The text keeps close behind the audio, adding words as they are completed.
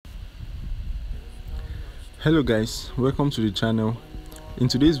Hello guys, welcome to the channel. In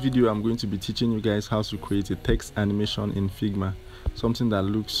today's video I'm going to be teaching you guys how to create a text animation in Figma, something that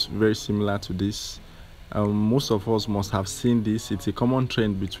looks very similar to this. Most of us must have seen this. It's a common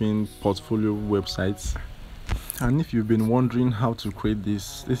trend between portfolio websites, and if you've been wondering how to create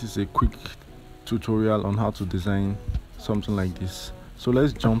this is a quick tutorial on how to design something like this. So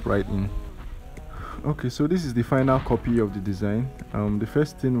let's jump right in. Okay, so this is the final copy of the design. The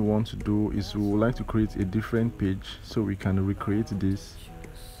first thing we want to do is we would like to create a different page so we can recreate this,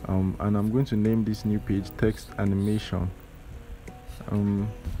 and I'm going to name this new page Text Animation.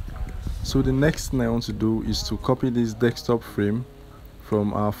 So the next thing I want to do is to copy this desktop frame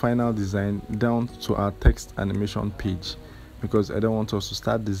from our final design down to our text animation page, because I don't want us to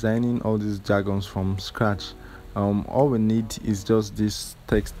start designing all these jargons from scratch. All we need is just this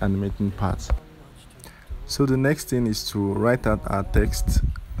text animating part. So the next thing is to write out our text,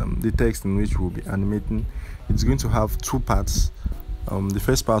 the text in which we'll be animating. It's going to have two parts. The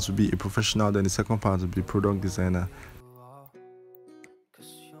first part will be a professional, then the second part will be product designer.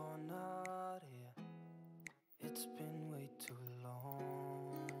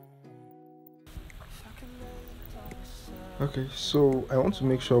 Okay, so I want to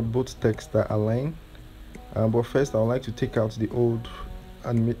make sure both texts are aligned, but first I would like to take out the old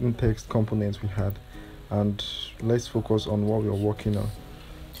animating text components we had, and let's focus on what we're working on.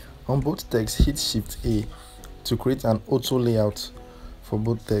 On both texts, hit Shift A to create an auto layout for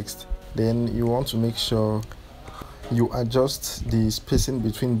both texts. Then you want to make sure you adjust the spacing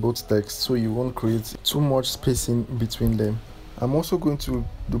between both texts so you won't create too much spacing between them. I'm also going to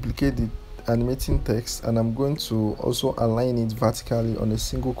duplicate the animating text, and I'm going to also align it vertically on a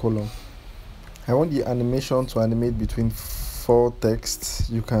single column. I want the animation to animate between 4 texts.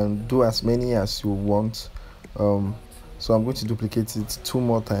 You can do as many as you want, so I'm going to duplicate it 2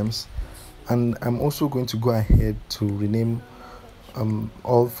 more times, and I'm also going to go ahead to rename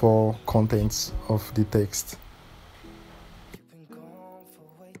all 4 contents of the text.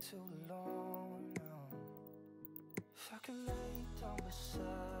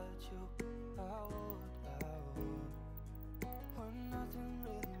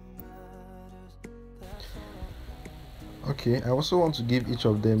 Okay, I also want to give each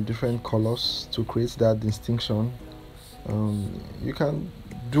of them different colors to create that distinction. You can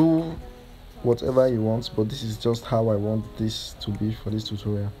do whatever you want, but this is just how I want this to be for this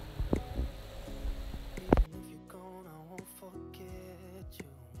tutorial.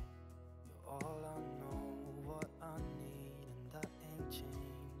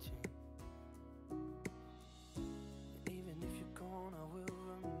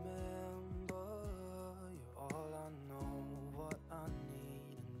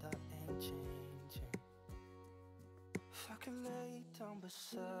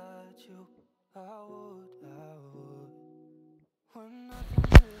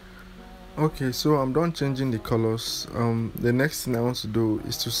 Okay, so I'm done changing the colors. The next thing I want to do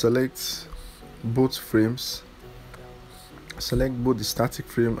is to select both frames, select both the static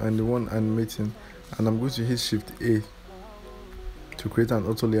frame and the one animating, and I'm going to hit Shift A to create an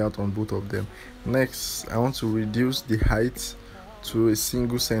auto layout on both of them. Next, I want to reduce the height to a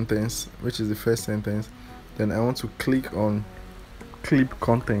single sentence, which is the first sentence. Then I want to click on clip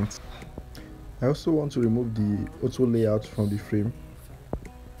content. I also want to remove the auto layout from the frame.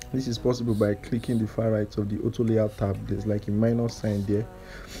 This is possible by clicking the far right of the auto layout tab. There's like a minus sign there.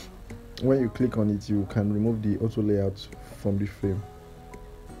 When you click on it, you can remove the auto layout from the frame.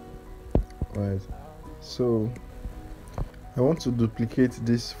 Alright, so I want to duplicate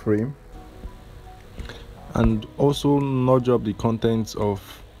this frame and also nudge up the contents of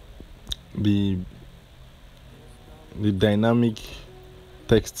the dynamic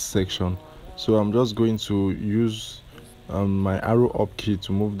text section. So I'm just going to use my arrow up key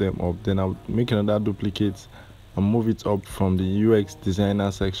to move them up. Then I'll make another duplicate and move it up from the UX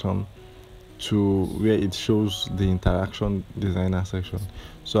designer section to where it shows the interaction designer section.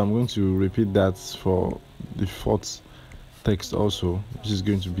 So I'm going to repeat that for the 4th text also, which is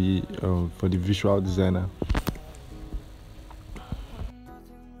going to be for the visual designer.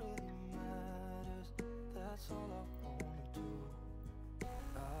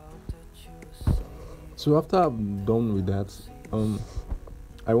 So after I'm done with that,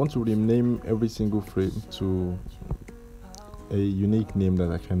 I want to rename every single frame to a unique name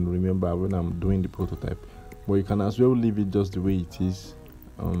that I can remember when I'm doing the prototype. But you can as well leave it just the way it is.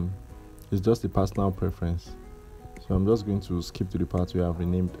 It's just a personal preference. So I'm just going to skip to the part where I've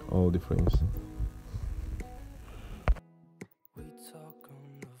renamed all the frames.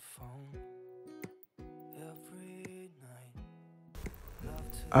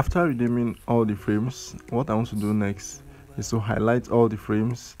 After renaming all the frames, what I want to do next is to highlight all the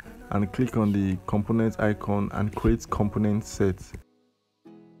frames and click on the component icon and create component set.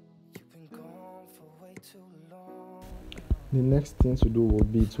 The next thing to do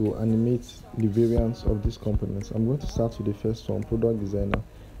would be to animate the variants of these components. I'm going to start with the first one, product designer.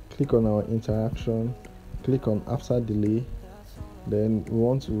 Click on our interaction, click on after delay, then we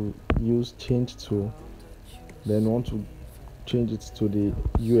want to use change tool, then we want to change it to the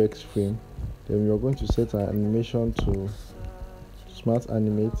UX frame. Then we are going to set our animation to smart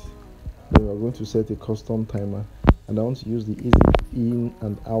animate. Then we are going to set a custom timer, and I want to use the easy in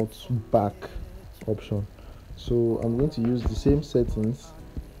and out back option. So I'm going to use the same settings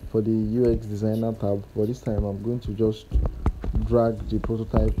for the UX designer tab, but this time I'm going to just drag the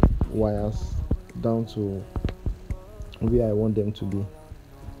prototype wires down to where I want them to be.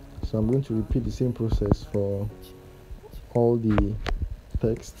 So I'm going to repeat the same process for all the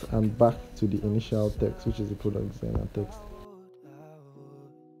text and back to the initial text, which is the product designer text.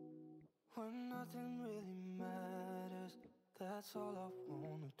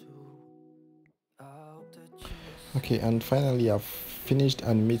 Okay, and finally I've finished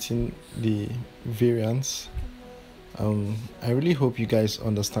animating the variants. I really hope you guys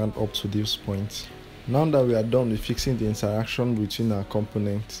understand up to this point. Now that we are done with fixing the interaction between our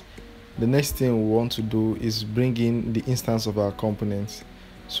components, the next thing we want to do is bring in the instance of our components.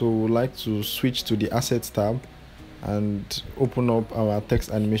 So we would like to switch to the assets tab and open up our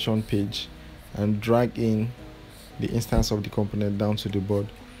text animation page and drag in the instance of the component down to the board.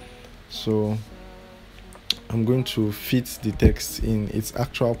 So I'm going to fit the text in its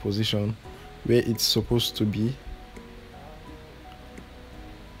actual position where it's supposed to be.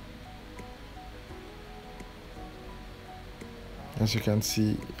 As you can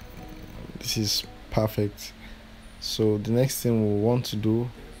see, this is perfect. So the next thing we want to do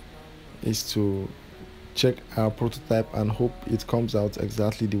is to check our prototype and hope it comes out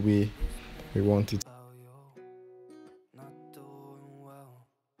exactly the way we want it.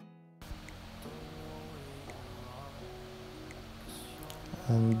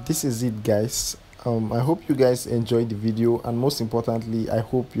 And this is it, guys. I hope you guys enjoyed the video, and most importantly, I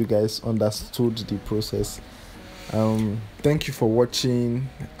hope you guys understood the process. Thank you for watching.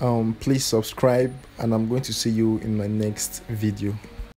 Please subscribe, and I'm going to see you in my next video.